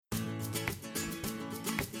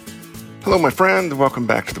Hello, my friend. Welcome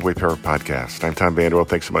back to the Waypower Podcast. I'm Tom Vanderwell.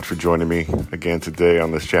 Thanks so much for joining me again today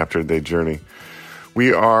on this chapter and day journey.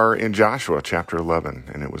 We are in Joshua chapter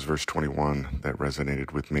 11, and it was verse 21 that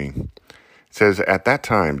resonated with me. It says, "At that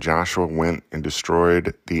time, Joshua went and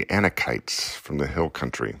destroyed the Anakites from the hill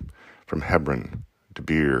country, from Hebron,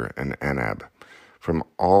 Debir, and Anab, from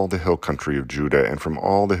all the hill country of Judah, and from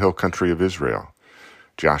all the hill country of Israel.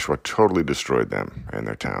 Joshua totally destroyed them and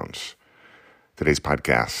their towns." Today's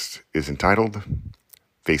podcast is entitled,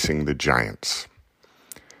 Facing the Giants.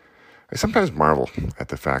 I sometimes marvel at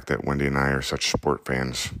the fact that Wendy and I are such sport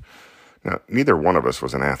fans. Now, neither one of us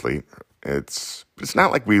was an athlete. It's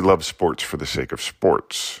not like we love sports for the sake of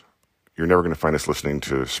sports. You're never going to find us listening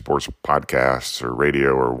to sports podcasts or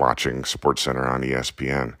radio or watching SportsCenter on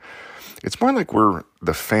ESPN. It's more like we're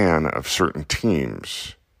the fan of certain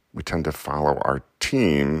teams. We tend to follow our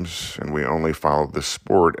teams, and we only follow the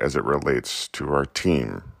sport as it relates to our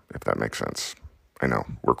team, if that makes sense. I know,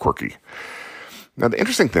 we're quirky. Now, the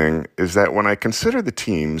interesting thing is that when I consider the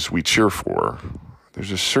teams we cheer for,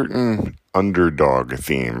 there's a certain underdog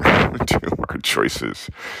theme to our choices.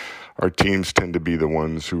 Our teams tend to be the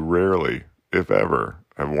ones who rarely, if ever,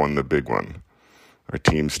 have won the big one. Our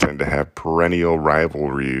teams tend to have perennial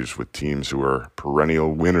rivalries with teams who are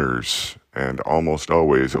perennial winners and almost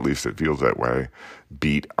always, at least it feels that way,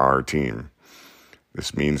 beat our team.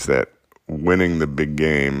 This means that winning the big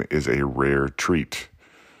game is a rare treat.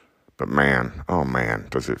 But man, oh man,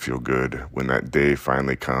 does it feel good when that day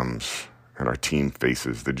finally comes and our team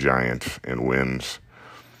faces the giant and wins.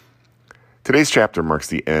 Today's chapter marks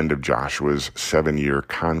the end of Joshua's 7-year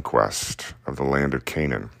conquest of the land of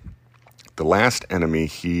Canaan. The last enemy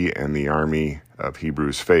he and the army of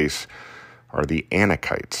Hebrews face are the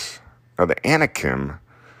Anakites. Now, the Anakim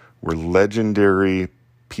were legendary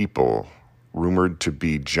people rumored to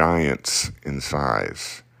be giants in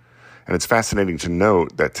size. And it's fascinating to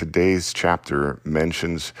note that today's chapter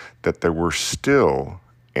mentions that there were still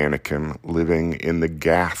Anakim living in the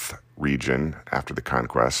Gath region after the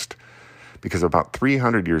conquest, because about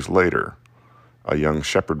 300 years later, a young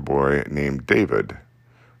shepherd boy named David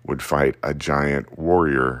would fight a giant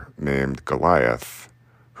warrior named Goliath,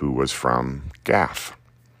 who was from Gath.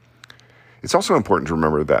 It's also important to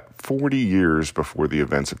remember that 40 years before the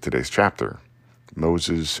events of today's chapter,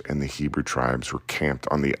 Moses and the Hebrew tribes were camped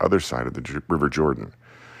on the other side of the River Jordan.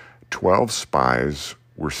 12 spies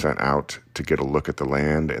were sent out to get a look at the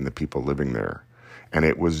land and the people living there. And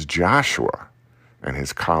it was Joshua and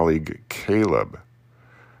his colleague Caleb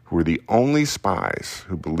who were the only spies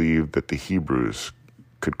who believed that the Hebrews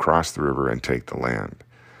could cross the river and take the land.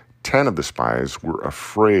 10 of the spies were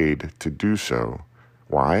afraid to do so.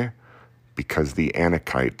 Why? Because the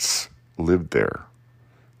Anakites lived there.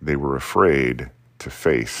 They were afraid to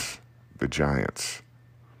face the giants.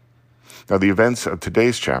 Now, the events of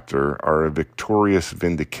today's chapter are a victorious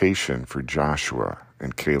vindication for Joshua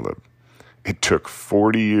and Caleb. It took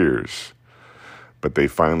 40 years, but they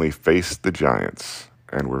finally faced the giants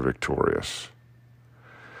and were victorious.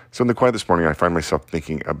 So in the quiet this morning, I find myself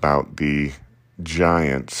thinking about the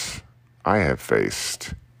giants I have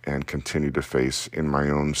faced and continue to face in my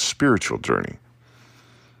own spiritual journey.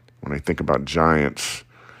 When I think about giants,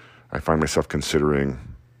 I find myself considering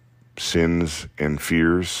sins and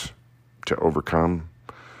fears to overcome,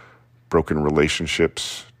 broken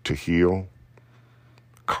relationships to heal,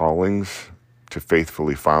 callings to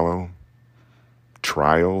faithfully follow,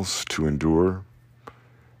 trials to endure,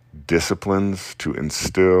 disciplines to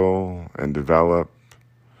instill and develop,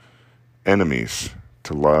 enemies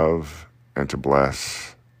to love and to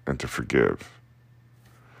bless and to forgive.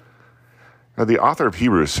 Now, the author of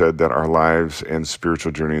Hebrews said that our lives and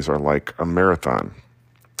spiritual journeys are like a marathon.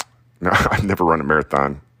 Now, I've never run a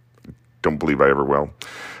marathon. Don't believe I ever will.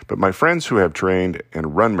 But my friends who have trained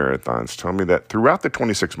and run marathons tell me that throughout the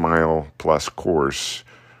 26-mile plus course,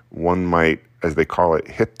 one might, as they call it,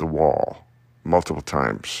 hit the wall multiple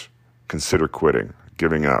times, consider quitting,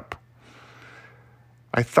 giving up.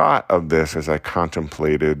 I thought of this as I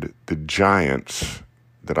contemplated the giants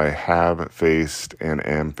that I have faced and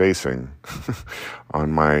am facing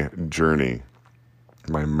on my journey,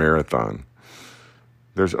 my marathon.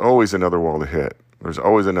 There's always another wall to hit. There's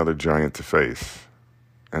always another giant to face.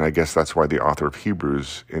 And I guess that's why the author of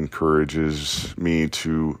Hebrews encourages me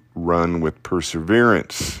to run with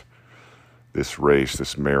perseverance this race,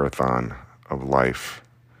 this marathon of life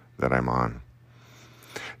that I'm on.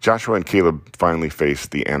 Joshua and Caleb finally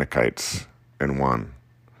faced the Anakites and won.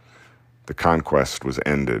 The conquest was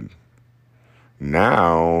ended.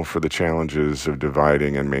 Now for the challenges of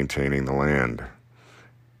dividing and maintaining the land.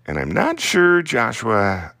 And I'm not sure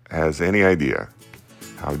Joshua has any idea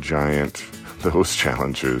how giant those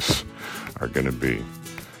challenges are going to be.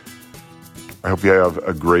 I hope you have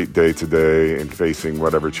a great day today in facing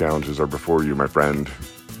whatever challenges are before you, my friend.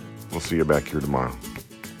 We'll see you back here tomorrow.